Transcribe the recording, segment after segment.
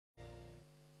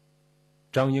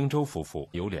张英洲夫妇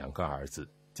有2个儿子，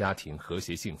家庭和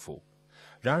谐幸福。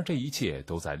然而这一切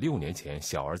都在6年前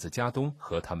小儿子家东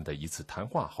和他们的一次谈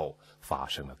话后发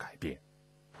生了改变。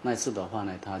那次的话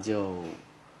呢，他就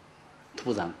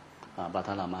突然把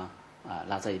他老妈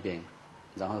拉在一边，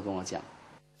然后跟我讲，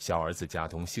小儿子家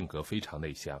东性格非常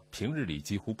内向，平日里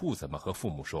几乎不怎么和父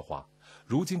母说话，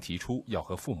如今提出要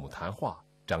和父母谈话，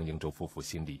张英洲夫妇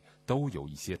心里都有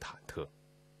一些忐忑。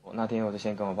那天我就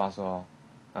先跟我爸说，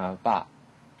爸，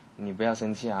你不要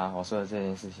生气啊，我说的这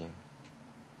件事情。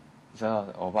之后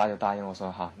我爸就答应我说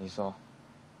好，你说。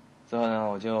之后呢，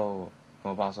我就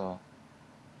跟我爸说，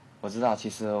我知道其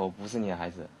实我不是你的孩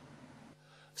子。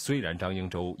虽然张英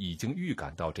洲已经预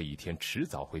感到这一天迟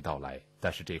早会到来，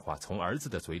但是这话从儿子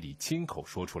的嘴里亲口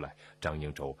说出来，张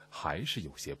英洲还是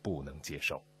有些不能接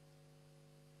受。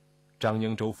张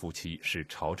英洲夫妻是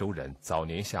潮州人，早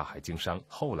年下海经商，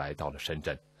后来到了深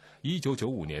圳。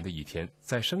1995年的一天，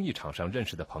在生意场上认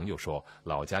识的朋友说，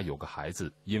老家有个孩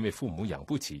子因为父母养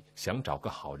不起，想找个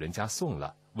好人家送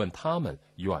了，问他们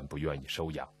愿不愿意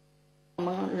收养。我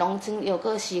们农村有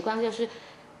个习惯，就是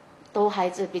逗孩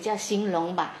子比较兴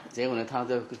隆吧。结果呢，他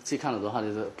就去看了的话，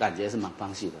就是感觉是蛮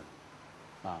欢喜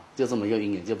的，就这么一个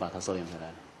因缘就把他收养回来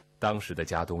了。当时的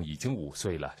家东已经5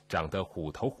岁了，长得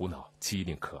虎头虎脑，机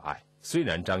灵可爱。虽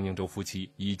然张英洲夫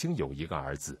妻已经有1个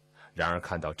儿子，然而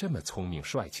看到这么聪明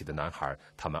帅气的男孩，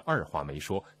他们二话没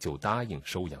说就答应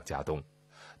收养家东。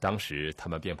当时他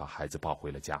们便把孩子抱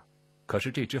回了家。可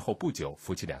是这之后不久，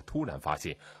夫妻俩突然发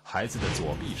现孩子的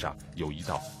左臂上有一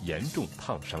道严重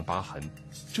烫伤疤痕，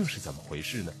这是怎么回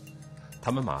事呢？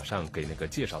他们马上给那个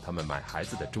介绍他们买孩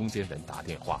子的中间人打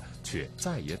电话，却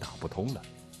再也打不通了。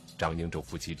张英洲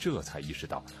夫妻这才意识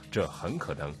到，这很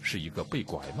可能是一个被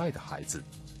拐卖的孩子。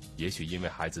也许因为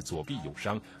孩子左臂有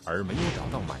伤而没有找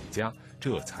到买家，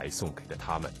这才送给了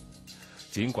他们。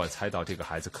尽管猜到这个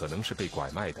孩子可能是被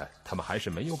拐卖的，他们还是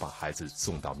没有把孩子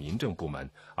送到民政部门，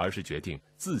而是决定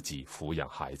自己抚养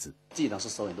孩子。既然是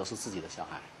收养，都是自己的小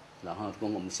孩，然后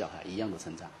跟我们小孩一样的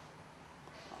成长。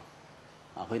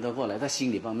回头过来，在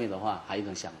心理方面的话，还有一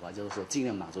种想法，就是说尽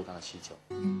量满足他的需求。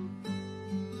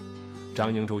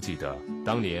张英洲记得，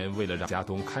当年为了让家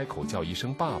东开口叫一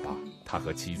声爸爸，他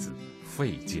和妻子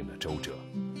费尽了周折。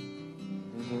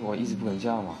因为我一直不肯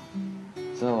叫嘛，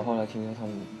之后我后来听说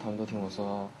他们都听我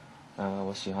说，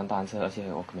我喜欢单车，而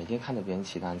且我每天看着别人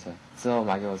骑单车。之后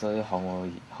买给我之后就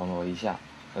哄我一下，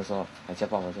就说叫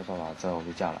爸爸叫爸爸，之后我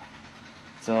就叫了。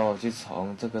之后就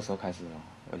从这个时候开始嘛，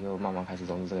我就慢慢开始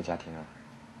融入这个家庭了。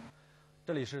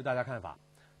这里是大家看法。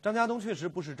张家东确实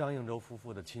不是张应洲夫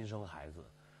妇的亲生孩子，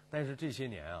但是这些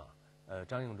年啊，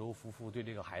张应洲夫妇对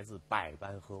这个孩子百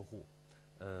般呵护，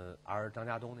而张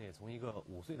家东呢，也从一个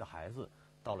5岁的孩子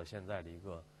到了现在的一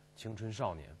个青春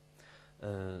少年。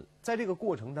在这个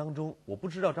过程当中，我不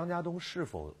知道张家东是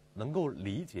否能够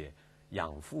理解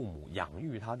养父母、养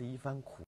育他的一番苦。